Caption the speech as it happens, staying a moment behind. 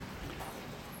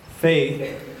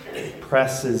Faith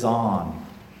presses on.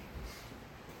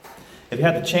 If you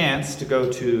had the chance to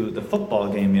go to the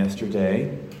football game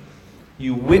yesterday,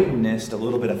 you witnessed a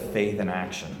little bit of faith in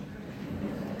action.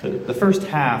 The first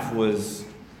half was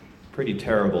pretty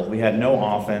terrible. We had no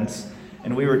offense,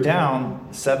 and we were down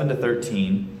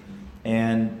 7-13.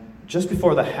 And just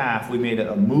before the half, we made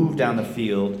a move down the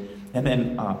field, and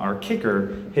then our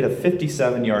kicker hit a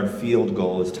 57-yard field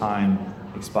goal as time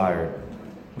expired,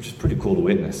 which is pretty cool to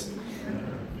witness.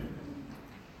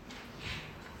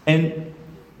 And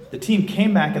the team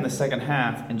came back in the second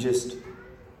half and just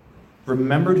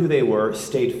remembered who they were,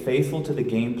 stayed faithful to the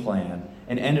game plan,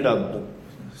 and ended up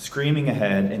screaming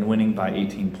ahead and winning by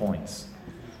 18 points.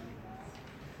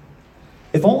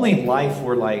 If only life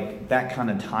were like that kind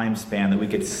of time span that we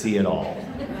could see it all.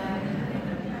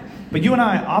 But you and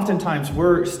I, oftentimes,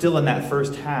 we're still in that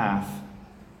first half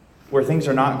where things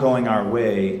are not going our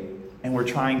way, and we're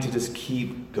trying to just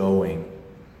keep going.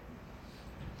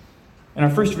 In our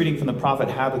first reading from the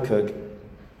prophet Habakkuk,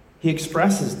 he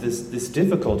expresses this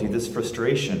difficulty, this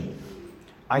frustration.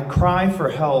 I cry for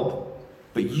help,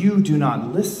 but you do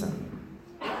not listen.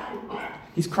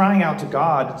 He's crying out to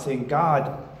God, saying,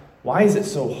 God, why is it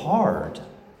so hard?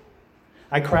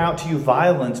 I cry out to you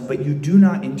violence, but you do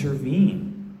not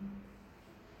intervene.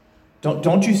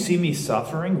 Don't you see me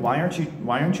suffering? Why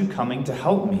aren't you coming to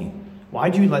help me? Why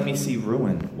do you let me see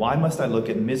ruin? Why must I look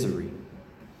at misery?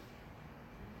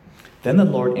 Then the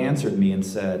Lord answered me and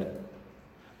said,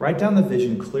 write down the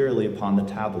vision clearly upon the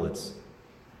tablets,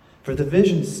 for the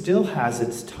vision still has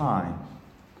its time,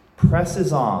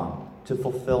 presses on to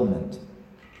fulfillment,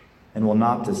 and will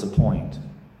not disappoint.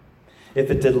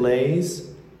 If it delays,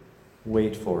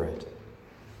 wait for it.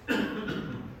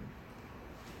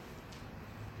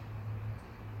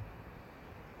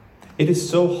 It is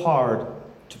so hard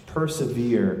to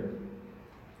persevere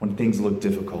when things look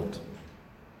difficult.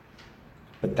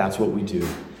 But that's what we do.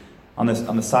 On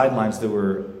the sidelines, there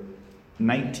were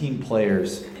 19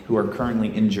 players who are currently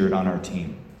injured on our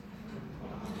team.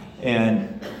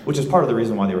 And which is part of the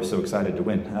reason why they were so excited to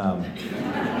win.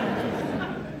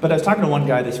 But I was talking to one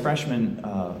guy, this freshman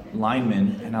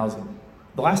lineman, and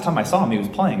the last time I saw him, he was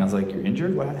playing. I was like, you're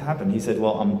injured? What happened? He said,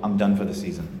 well, I'm done for the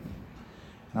season.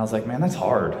 And I was like, man, that's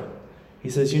hard.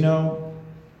 He says,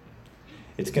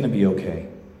 it's going to be okay.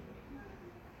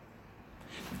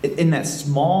 In that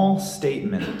small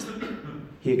statement,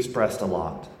 he expressed a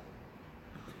lot.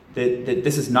 That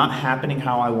this is not happening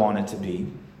how I want it to be,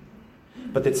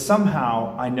 but that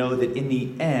somehow I know that in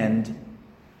the end,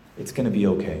 it's going to be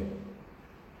okay.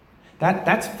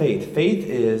 That's faith. Faith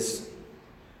is,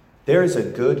 there is a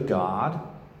good God,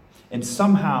 and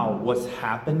somehow what's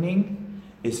happening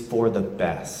is for the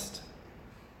best.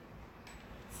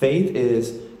 Faith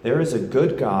is, there is a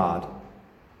good God,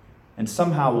 and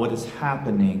somehow what is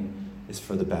happening is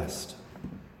for the best.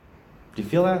 Do you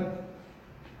feel that?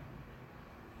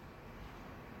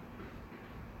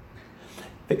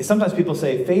 Sometimes people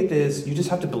say faith is you just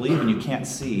have to believe and you can't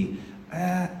see.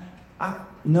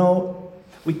 No,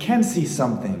 we can see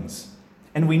some things.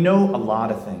 And we know a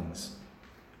lot of things.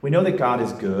 We know that God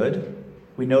is good.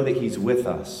 We know that He's with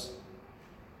us.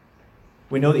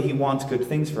 We know that He wants good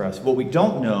things for us. What we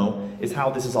don't know is how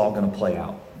this is all going to play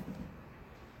out.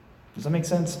 Does that make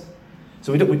sense?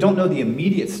 So we don't know the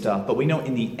immediate stuff, but we know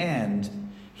in the end,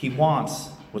 He wants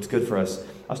what's good for us.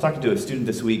 I was talking to a student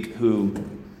this week who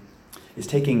is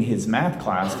taking his math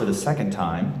class for the second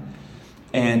time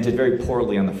and did very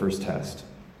poorly on the first test.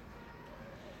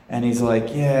 And he's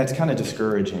like, yeah, it's kind of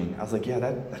discouraging. I was like, yeah,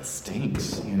 that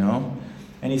stinks, And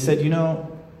he said,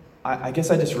 I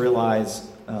guess I just realized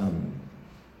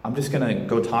I'm just going to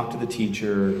go talk to the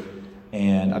teacher,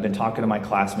 and I've been talking to my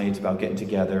classmates about getting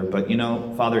together. But,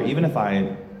 Father, even if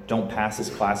I don't pass this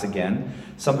class again,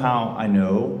 somehow I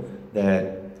know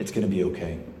that it's going to be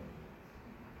okay.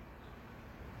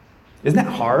 Isn't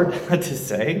that hard to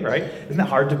say, right? Isn't that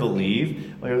hard to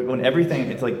believe? When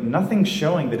everything, it's like nothing's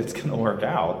showing that it's going to work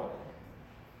out.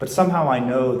 But somehow I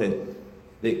know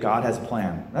that God has a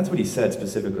plan. That's what he said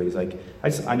specifically. He's like,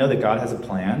 I know that God has a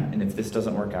plan, and if this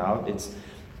doesn't work out,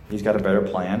 He's got a better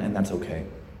plan, and that's okay.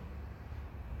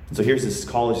 So here's this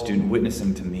college student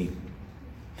witnessing to me.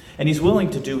 And he's willing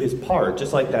to do his part,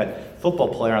 just like that football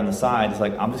player on the side is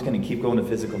like, I'm just going to keep going to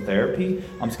physical therapy.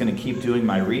 I'm just going to keep doing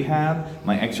my rehab,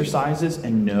 my exercises,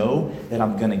 and know that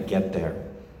I'm going to get there.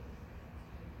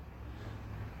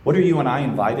 What are you and I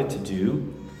invited to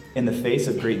do in the face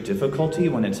of great difficulty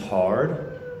when it's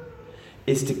hard?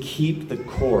 Is to keep the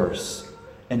course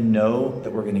and know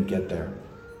that we're going to get there.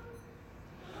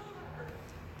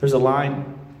 There's a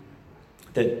line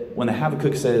that when the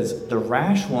Habakkuk says, the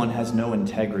rash one has no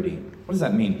integrity, what does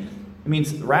that mean? It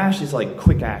means rash is like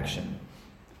quick action.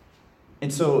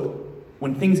 And so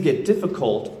when things get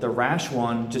difficult, the rash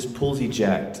one just pulls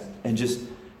eject and just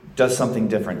does something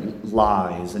different,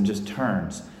 lies and just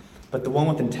turns. But the one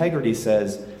with integrity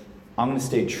says, I'm going to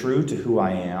stay true to who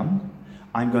I am.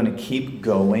 I'm going to keep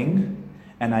going.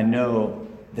 And I know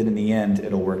that in the end,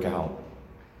 it'll work out.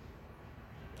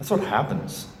 That's what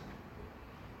happens.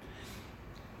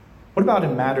 What about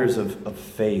in matters of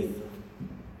faith?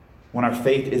 When our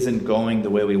faith isn't going the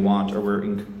way we want, or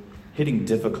we're hitting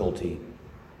difficulty.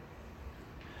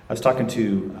 I was talking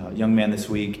to a young man this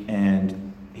week,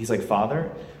 and he's like,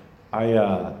 Father,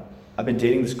 I've been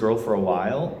dating this girl for a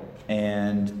while,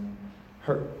 and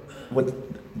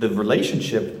the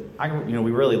relationship,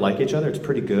 we really like each other. It's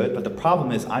pretty good, but the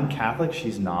problem is I'm Catholic,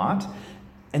 she's not,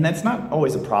 and that's not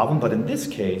always a problem. But in this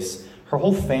case, her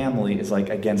whole family is like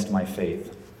against my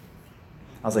faith.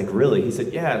 I was like, really? He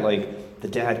said, yeah, like the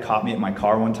dad caught me at my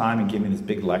car one time and gave me this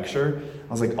big lecture.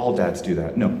 I was like, all dads do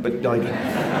that. No, but like,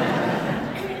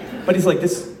 but he's like,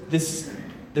 there's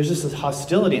just this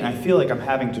hostility, and I feel like I'm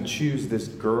having to choose this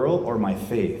girl or my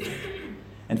faith.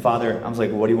 And Father, I was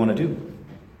like, well, what do you want to do?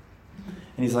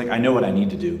 And he's like, I know what I need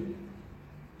to do.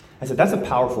 I said, that's a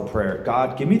powerful prayer.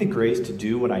 God, give me the grace to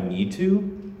do what I need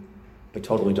to, but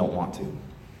totally don't want to.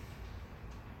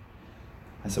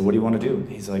 I said, what do you want to do?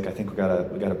 He's like, I think we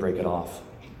gotta break it off.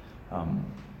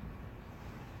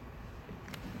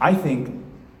 I think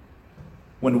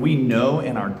when we know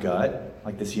in our gut,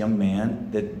 like this young man,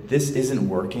 that this isn't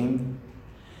working,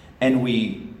 and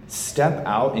we step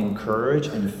out in courage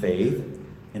and faith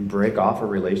and break off a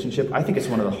relationship, I think it's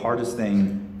one of the hardest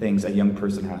things a young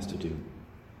person has to do.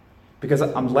 Because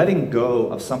I'm letting go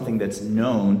of something that's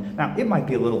known. Now, it might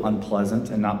be a little unpleasant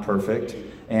and not perfect,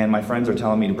 and my friends are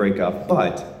telling me to break up,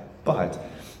 but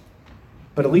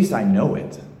at least I know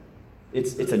it.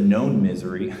 It's a known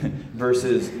misery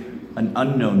versus an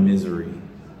unknown misery.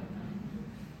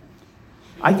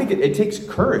 I think it takes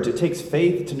courage, it takes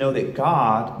faith to know that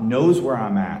God knows where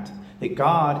I'm at, that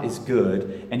God is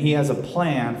good, and He has a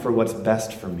plan for what's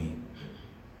best for me.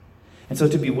 And so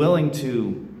to be willing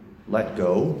to let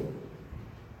go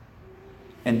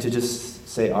and to just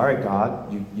say, all right,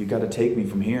 God, you got to take me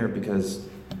from here because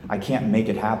I can't make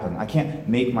it happen. I can't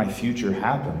make my future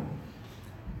happen.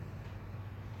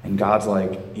 And God's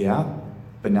like, yeah,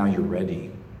 but now you're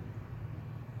ready.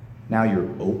 Now you're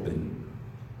open.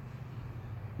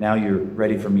 Now you're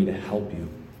ready for me to help you.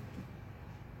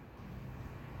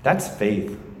 That's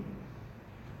faith.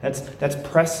 That's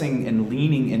pressing and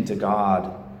leaning into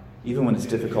God, even when it's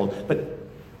difficult. But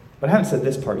I haven't said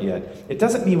this part yet. It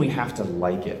doesn't mean we have to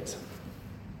like it.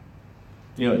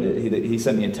 He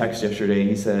sent me a text yesterday.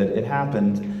 He said, it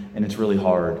happened and it's really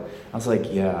hard. I was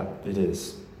like, yeah, it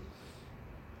is.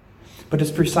 But it's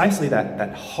precisely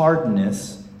that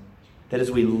hardness that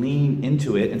as we lean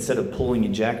into it, instead of pulling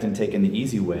eject and taking the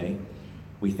easy way,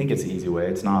 we think it's the easy way,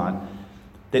 it's not,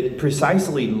 that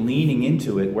precisely leaning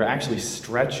into it, we're actually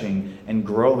stretching and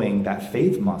growing that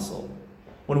faith muscle.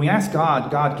 When we ask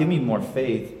God, God, give me more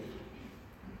faith,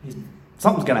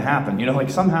 something's going to happen.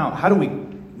 Somehow, how do we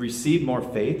receive more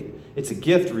faith? It's a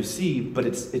gift received, but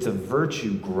it's a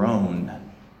virtue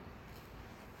grown.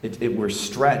 We're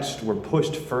stretched, we're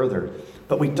pushed further,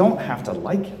 but we don't have to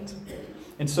like it.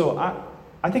 And so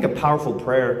I think a powerful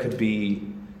prayer could be,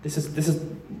 this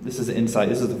is insight,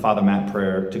 this is the Father Matt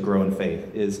prayer to grow in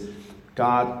faith, is,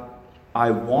 God, I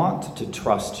want to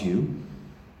trust you,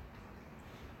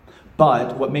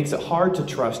 but what makes it hard to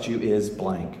trust you is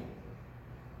blank.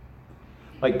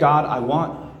 Like, God, I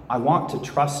want to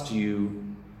trust you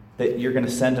that you're going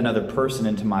to send another person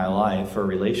into my life for a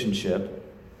relationship,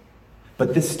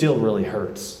 but this still really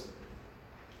hurts.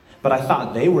 But I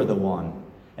thought they were the one.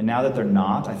 And now that they're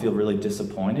not, I feel really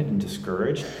disappointed and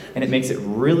discouraged. And it makes it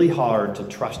really hard to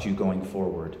trust you going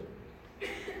forward.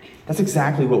 That's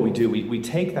exactly what we do. We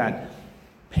take that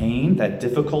pain, that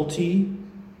difficulty,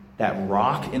 that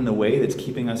rock in the way that's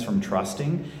keeping us from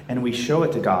trusting, and we show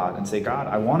it to God and say, God,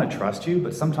 I want to trust you,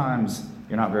 but sometimes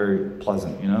you're not very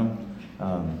pleasant,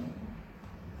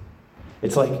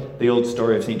 It's like the old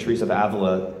story of St. Teresa of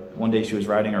Avila. One day she was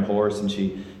riding her horse and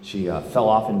she fell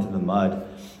off into the mud.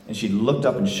 And she looked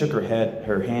up and shook her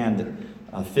hand,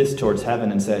 a fist towards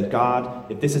heaven, and said, God,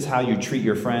 if this is how you treat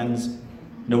your friends,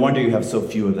 no wonder you have so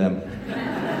few of them.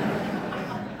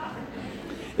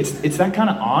 It's that kind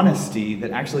of honesty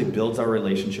that actually builds our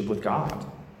relationship with God.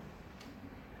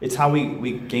 It's how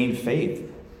we gain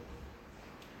faith.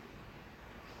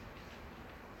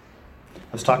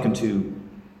 I was talking to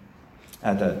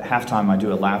At the halftime, I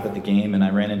do a lap at the game, and I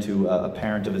ran into a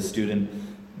parent of a student,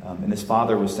 and this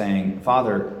father was saying,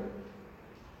 "Father,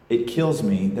 it kills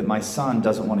me that my son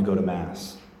doesn't want to go to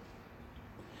Mass."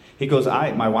 He goes,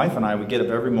 my wife and I, we get up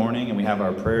every morning and we have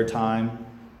our prayer time,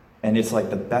 and it's like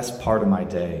the best part of my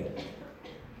day.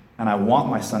 And I want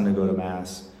my son to go to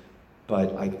Mass,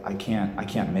 but I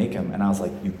can't make him. And I was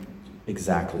like,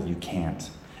 exactly, you can't.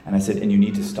 And I said, and you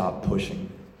need to stop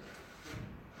pushing.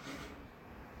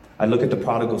 I look at the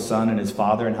prodigal son and his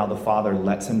father and how the father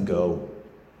lets him go.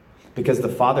 Because the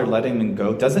father letting him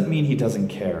go doesn't mean he doesn't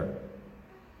care.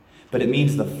 But it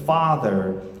means the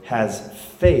father has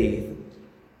faith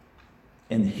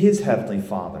in his heavenly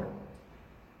Father,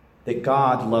 that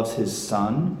God loves his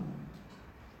son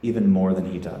even more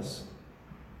than he does.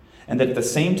 And that at the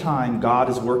same time God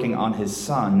is working on his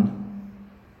son,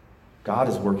 God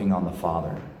is working on the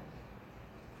Father.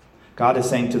 God is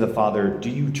saying to the Father, do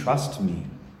you trust me?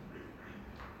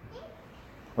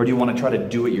 Or do you want to try to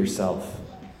do it yourself?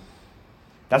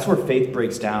 That's where faith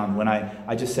breaks down, when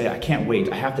I just say, I can't wait,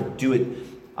 I have to do it.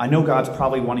 I know God's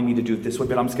probably wanting me to do it this way,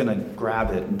 but I'm just going to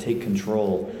grab it and take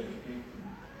control.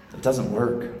 It doesn't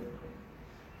work.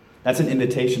 That's an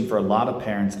invitation for a lot of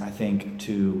parents, I think,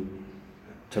 to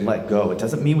let go. It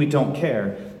doesn't mean we don't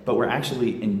care, but we're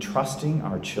actually entrusting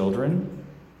our children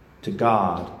to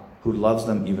God, who loves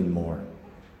them even more.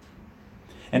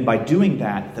 And by doing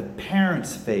that, the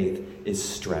parent's faith is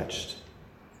stretched.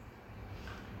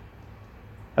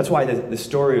 That's why the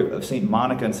story of St.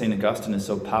 Monica and St. Augustine is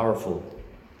so powerful.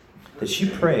 That she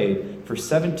prayed for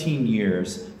 17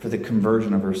 years for the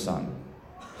conversion of her son.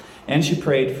 And she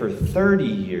prayed for 30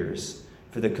 years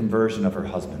for the conversion of her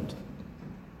husband.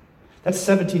 That's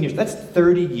 17 years. That's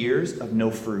 30 years of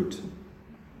no fruit.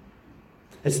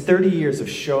 It's 30 years of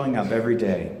showing up every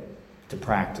day to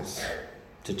practice,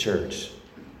 to church,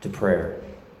 to prayer.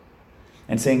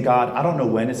 And saying, God, I don't know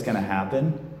when it's going to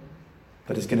happen,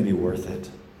 but it's going to be worth it.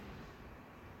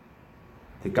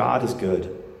 That God is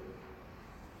good.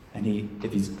 And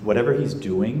whatever he's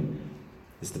doing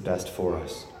is the best for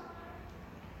us.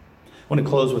 I want to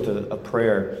close with a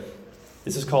prayer.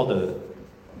 This is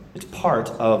it's part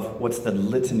of what's the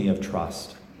litany of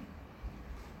trust.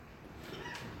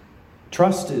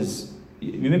 Trust is,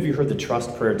 maybe you heard the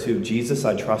trust prayer too. Jesus,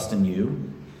 I trust in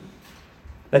you.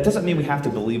 That doesn't mean we have to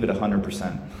believe it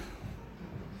 100%.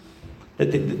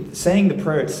 Saying the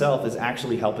prayer itself is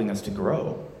actually helping us to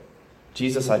grow.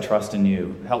 Jesus, I trust in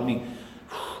you. Help me.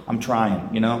 I'm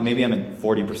trying, maybe I'm at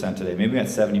 40% today. Maybe I'm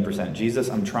at 70%. Jesus,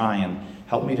 I'm trying.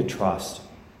 Help me to trust.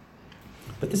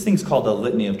 But this thing's called the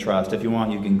Litany of Trust. If you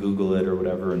want, you can Google it or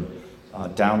whatever and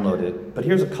download it. But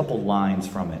here's a couple lines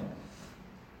from it.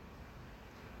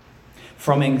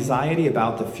 From anxiety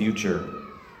about the future,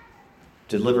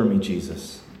 deliver me,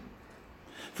 Jesus.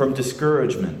 From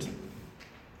discouragement,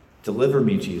 deliver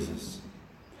me, Jesus.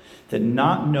 That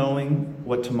not knowing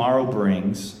what tomorrow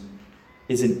brings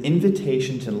is an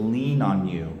invitation to lean on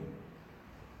you.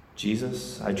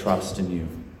 Jesus, I trust in you.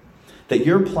 That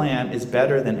your plan is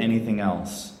better than anything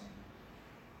else.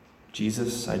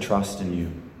 Jesus, I trust in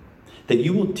you. That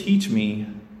you will teach me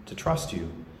to trust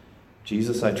you.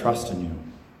 Jesus, I trust in you.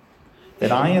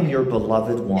 That I am your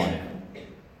beloved one.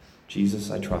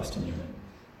 Jesus, I trust in you.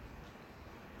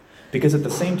 Because at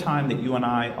the same time that you and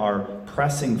I are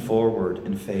pressing forward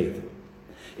in faith,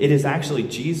 it is actually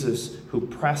Jesus who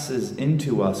presses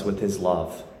into us with his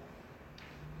love,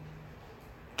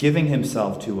 giving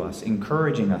himself to us,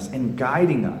 encouraging us, and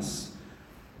guiding us,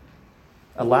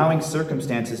 allowing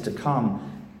circumstances to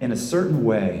come in a certain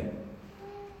way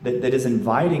that is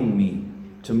inviting me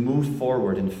to move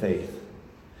forward in faith.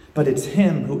 But it's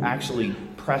him who actually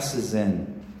presses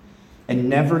in and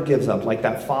never gives up, like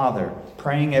that father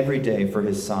praying every day for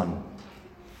his son.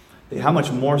 How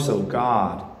much more so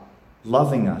God,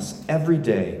 loving us every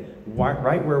day,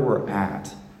 right where we're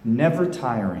at, never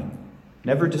tiring,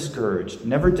 never discouraged,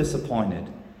 never disappointed,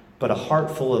 but a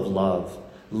heart full of love,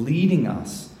 leading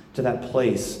us to that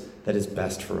place that is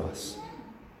best for us.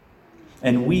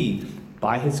 And we,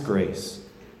 by his grace,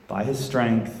 by his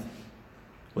strength,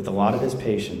 with a lot of his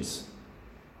patience,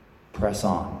 press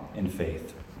on in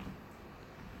faith.